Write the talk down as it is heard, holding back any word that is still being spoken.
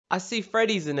I see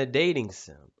Freddy's in a dating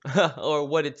sim, or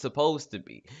what it's supposed to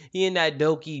be. He in that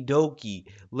Doki Doki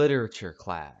literature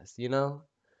class, you know?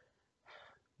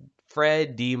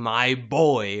 Freddy, my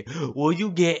boy, will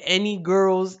you get any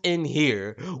girls in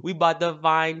here? We about to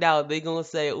find out. They gonna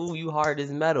say, ooh, you hard as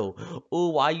metal. Ooh,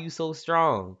 why you so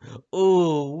strong?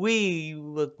 Ooh, you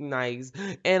look nice.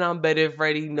 And I'm betting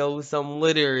Freddy knows some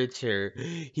literature.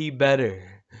 He better.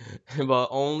 But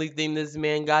only thing this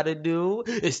man gotta do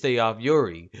is stay off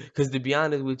Yuri. Cause to be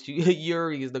honest with you,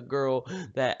 Yuri is the girl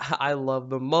that I love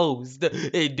the most.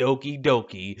 Doki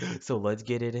Doki. So let's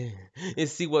get it in and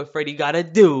see what Freddy gotta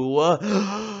do.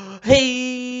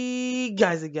 Hey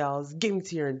guys and gals, Gaming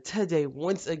here, and today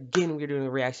once again we're doing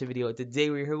a reaction video. Today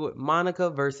we're here with Monica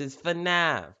versus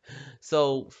FNAF.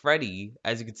 So Freddy,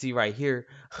 as you can see right here,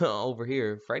 over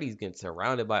here, Freddy's getting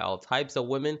surrounded by all types of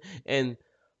women and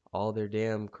all their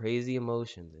damn crazy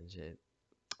emotions and shit.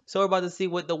 So we're about to see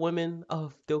what the women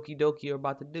of Doki Doki are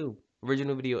about to do.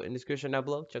 Original video in the description down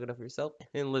below. Check it out for yourself,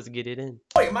 and let's get it in.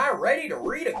 Boy, am I ready to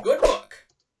read a good book?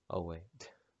 Oh wait,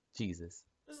 Jesus.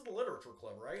 This is the literature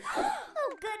club, right?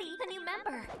 Oh, goody, a new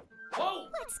member. Whoa!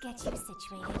 Let's get you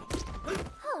situated.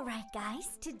 All right,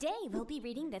 guys. Today we'll be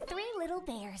reading The Three Little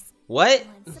Bears. What?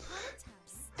 Once upon a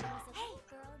time, hey,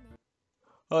 girl named...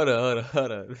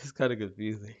 Hold on. This is kind of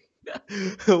confusing.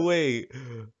 Wait.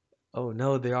 Oh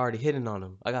no, they're already hitting on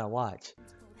him. I gotta watch.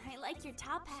 I like your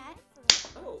top hat.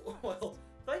 Oh, well,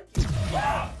 thank you.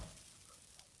 Ah!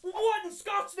 What in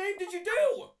Scott's name did you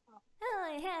do?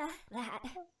 Oh, yeah, that.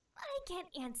 I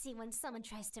get antsy when someone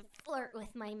tries to flirt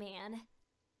with my man.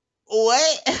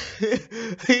 What?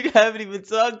 You haven't even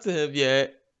talked to him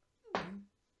yet.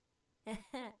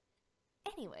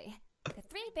 Anyway, the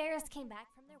three bears came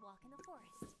back from their walk in the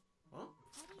forest. Huh?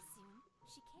 Pretty soon,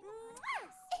 she came upon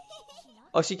us.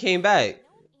 Oh, she came back.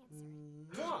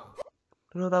 Huh?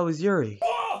 No, that was Yuri.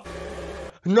 Oh!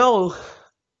 No.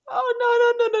 Oh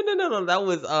no.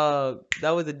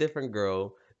 That was a different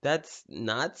girl. That's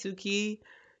not Suki.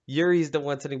 Yuri's the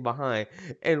one sitting behind.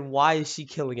 And why is she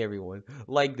killing everyone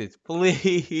like this?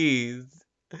 Please.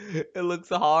 It looks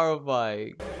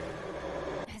horrifying.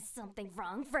 Is something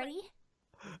wrong, Freddy?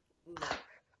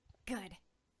 Good.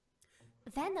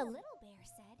 Then the little bear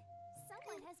said,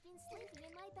 someone has been sleeping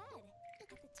in my bed. At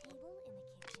the table in the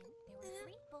kitchen, there were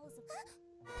 3 bowls of...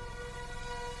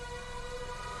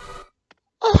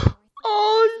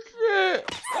 Oh shit.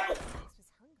 was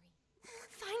hungry.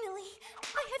 Finally,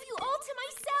 I have you all to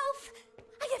myself.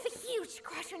 I have a huge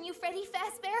crush on you, Freddy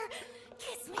Fazbear.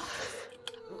 Kiss me.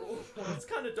 Oh, well, it's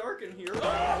kind of dark in here.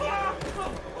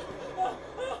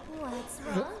 What's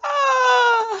wrong,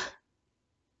 Ah.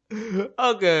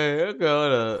 Okay, hold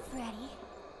up. Freddy?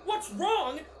 What's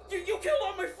wrong? You killed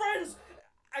all my friends!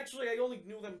 Actually, I only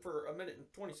knew them for a minute and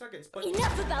 20 seconds, but...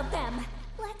 Enough about them.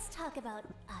 Let's talk about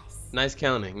us. Nice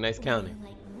counting, nice What counting. do you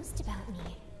like most about me?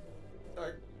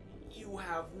 You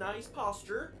have nice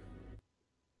posture.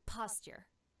 Posture.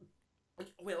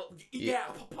 Well, yeah,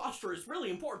 posture is really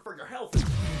important for your health.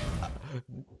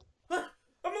 I'm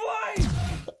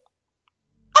alive!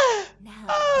 Now, at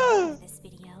the end of this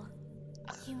video,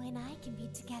 you and I can be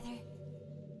together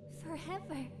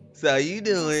forever. So you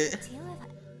do it. Just the two of us.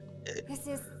 This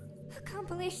is a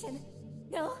compilation.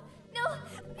 No.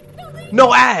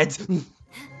 No ads.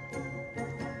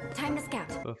 Time to scout.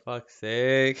 For fuck's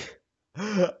sake.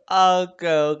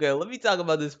 Okay. Let me talk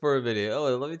about this for a minute.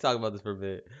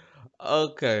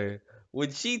 Okay.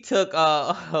 When she took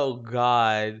oh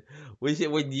god.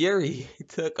 When Yuri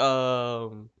took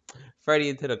Freddy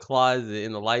into the closet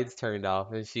and the lights turned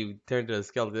off and she turned to a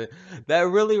skeleton, that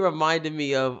really reminded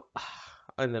me of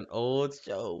an old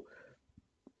show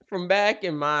from back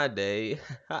in my day.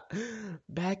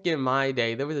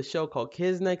 There was a show called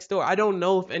Kids Next Door. I don't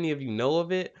know if any of you know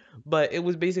of it, but it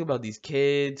was basically about these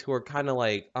kids who are kind of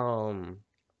like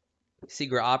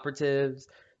secret operatives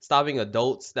stopping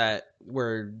adults that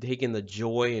were taking the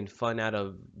joy and fun out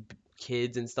of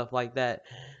kids and stuff like that.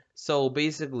 So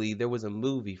basically there was a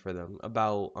movie for them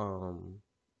about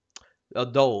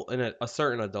adult and a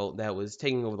certain adult that was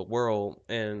taking over the world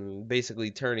and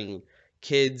basically turning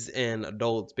kids and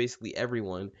adults, basically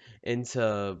everyone,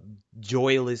 into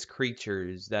joyless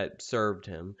creatures that served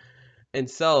him. And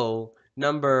so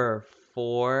number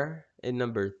 4 and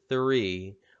number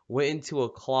 3 went into a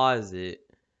closet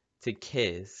to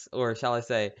kiss, or shall I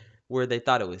say, where they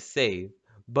thought it was safe.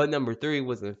 But number 3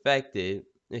 was infected,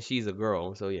 and she's a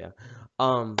girl, so yeah.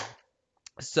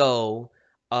 So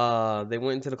they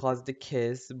went into the closet to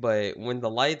kiss, but when the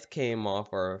lights came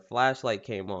off or a flashlight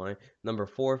came on, number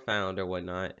 4 found or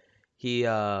whatnot, he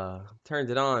turned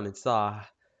it on and saw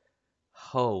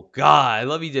Oh God,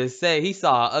 let me just say, he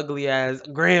saw ugly ass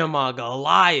grandma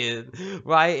Goliath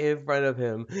right in front of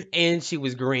him. And she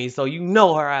was green, so you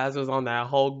know her ass was on that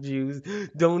Hulk juice.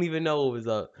 Don't even know what was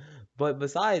up. But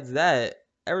besides that,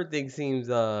 everything seems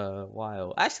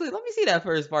wild. Actually, let me see that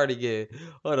first part again.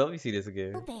 Hold on, let me see this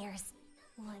again. Bears.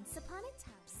 Once upon a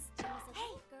time, there was a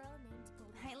little girl named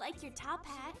Golden. I like your top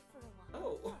hat.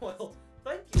 Oh, well,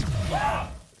 thank you.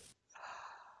 Ah!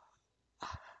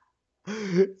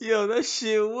 Yo, that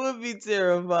shit would be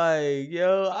terrifying.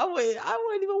 Yo, I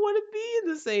wouldn't even want to be in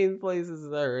the same place as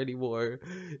her anymore.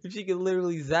 If she could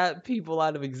literally zap people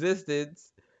out of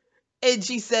existence. And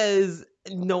she says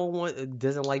no one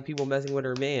doesn't like people messing with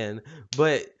her man,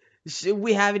 but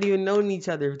we haven't even known each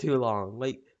other for too long.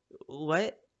 Like,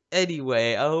 what?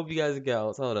 Anyway, I hope you guys and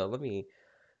gals. Hold up, let me.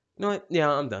 You know what? Yeah,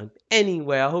 I'm done.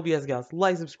 Anyway, I hope you guys guys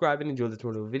like, subscribe, and enjoy this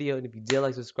tutorial video. And if you did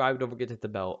like, subscribe, don't forget to hit the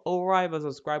bell. Alright, but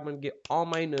subscribe and get all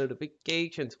my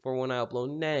notifications for when I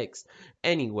upload next.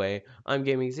 Anyway, I'm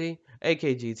Gaming Z,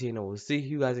 AKGT, and I will see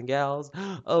you guys and gals.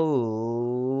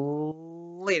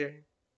 Oh, later.